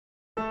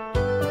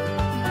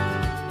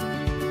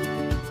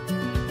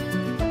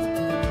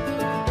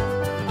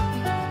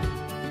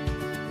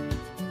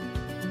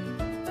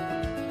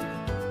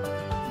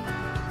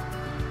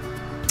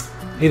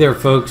Hey there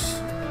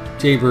folks,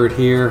 Jaybird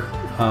here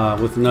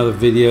with another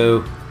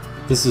video.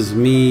 This is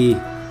me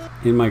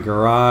in my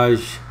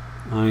garage.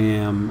 I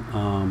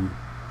am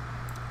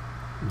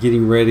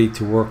getting ready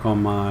to work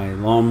on my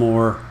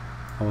lawnmower.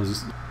 I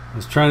was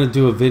trying to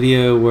do a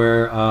video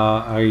where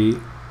I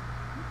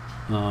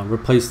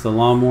replaced the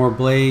lawnmower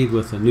blade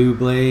with a new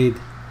blade.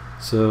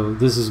 So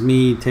this is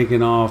me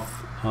taking off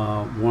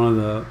one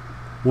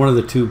of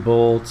the two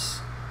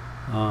bolts.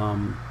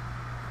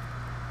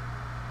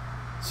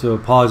 So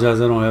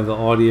apologize, I don't have the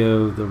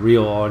audio, the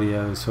real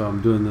audio, so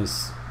I'm doing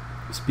this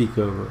speak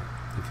over,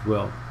 if you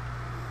will.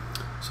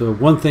 So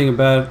one thing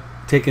about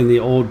taking the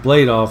old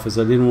blade off is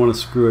I didn't want to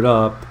screw it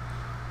up,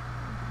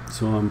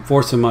 so I'm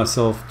forcing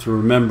myself to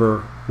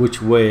remember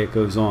which way it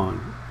goes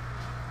on.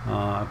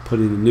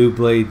 Putting the new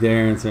blade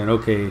there and saying,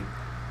 okay,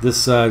 this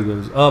side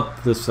goes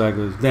up, this side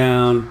goes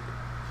down.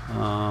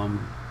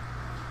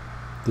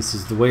 This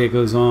is the way it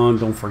goes on,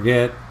 don't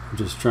forget. I'm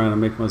just trying to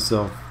make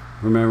myself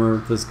remember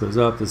this goes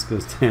up, this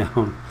goes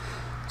down.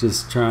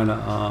 Just trying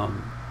to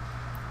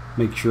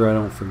make sure I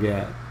don't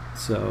forget.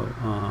 So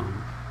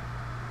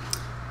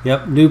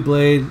yep, new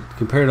blade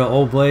compared to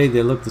old blade,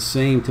 they look the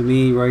same to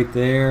me right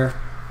there.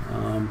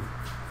 And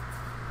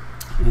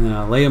then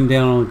I lay them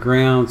down on the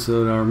ground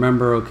so that I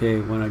remember,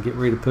 okay, when I get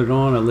ready to put it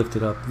on, I lift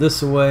it up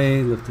this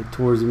way, lift it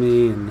towards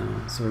me,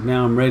 and so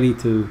now I'm ready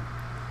to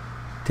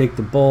take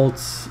the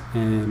bolts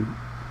and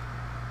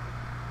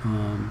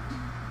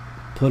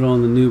put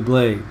on the new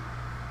blade.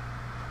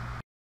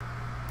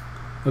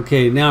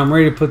 Okay, now I'm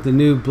ready to put the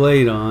new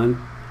blade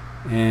on,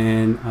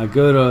 and I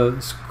go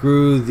to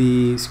screw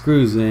the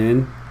screws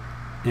in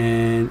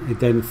and it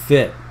doesn't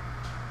fit.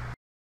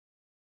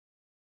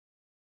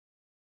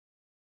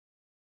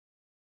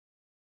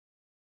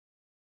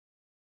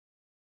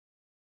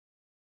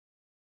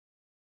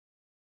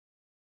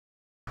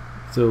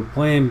 So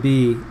plan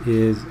B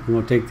is I'm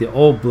going to take the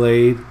old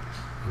blade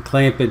and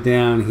clamp it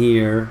down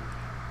here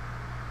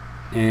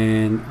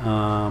and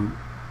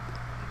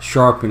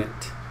sharpen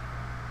it.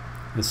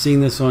 I've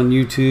seen this on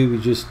YouTube. You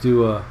just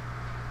do a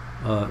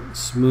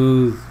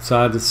smooth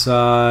side to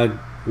side,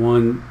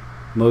 one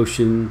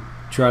motion.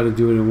 Try to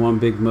do it in one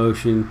big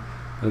motion.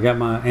 I got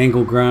my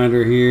angle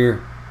grinder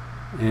here,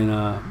 and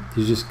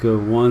you just go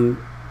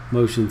one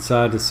motion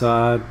side to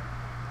side.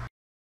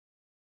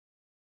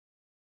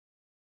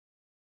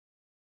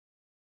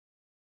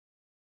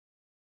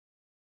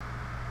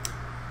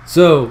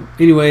 So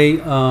anyway,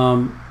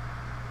 the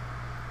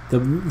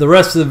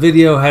rest of the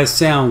video has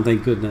sound,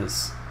 thank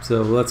goodness.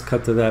 So let's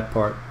cut to that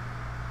part.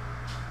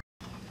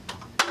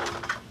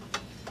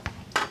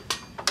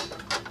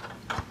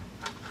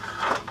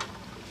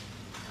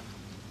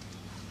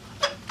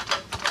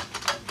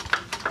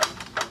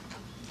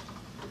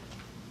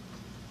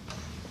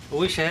 I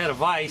wish I had a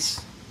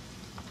vise.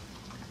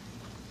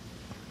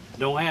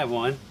 Don't have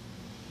one.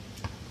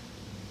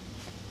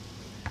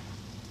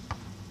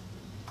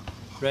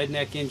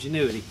 Redneck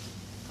ingenuity.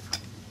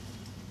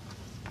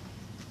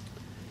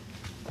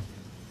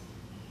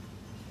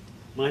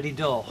 Mighty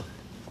dull.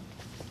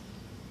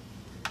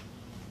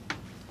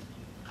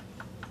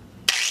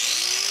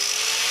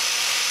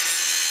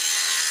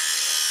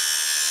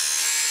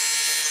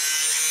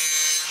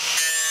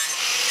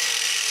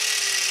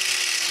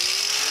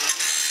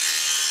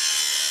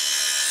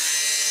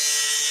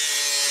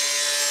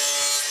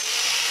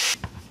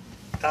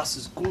 Das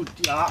ist gut,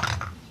 ja.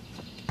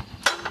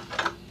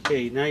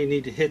 Okay, now you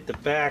need to hit the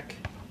back.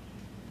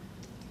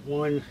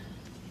 One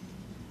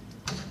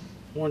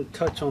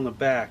touch on the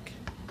back.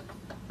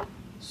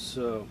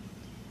 So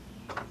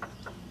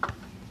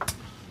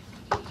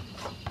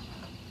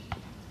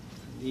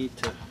need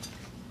to do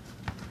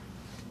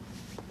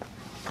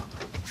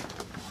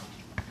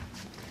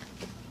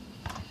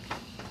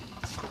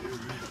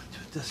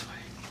it this way.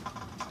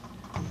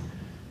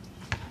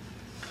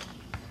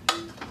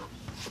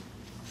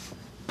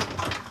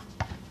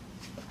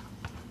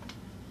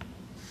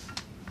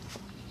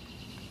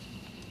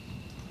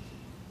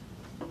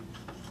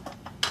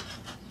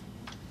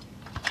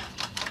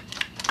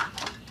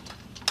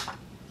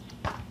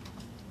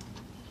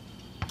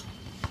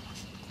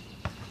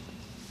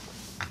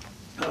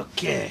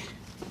 Okay.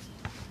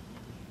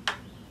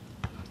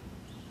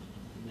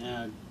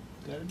 Now,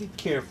 gotta be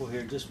careful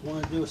here. Just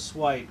want to do a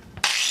swipe.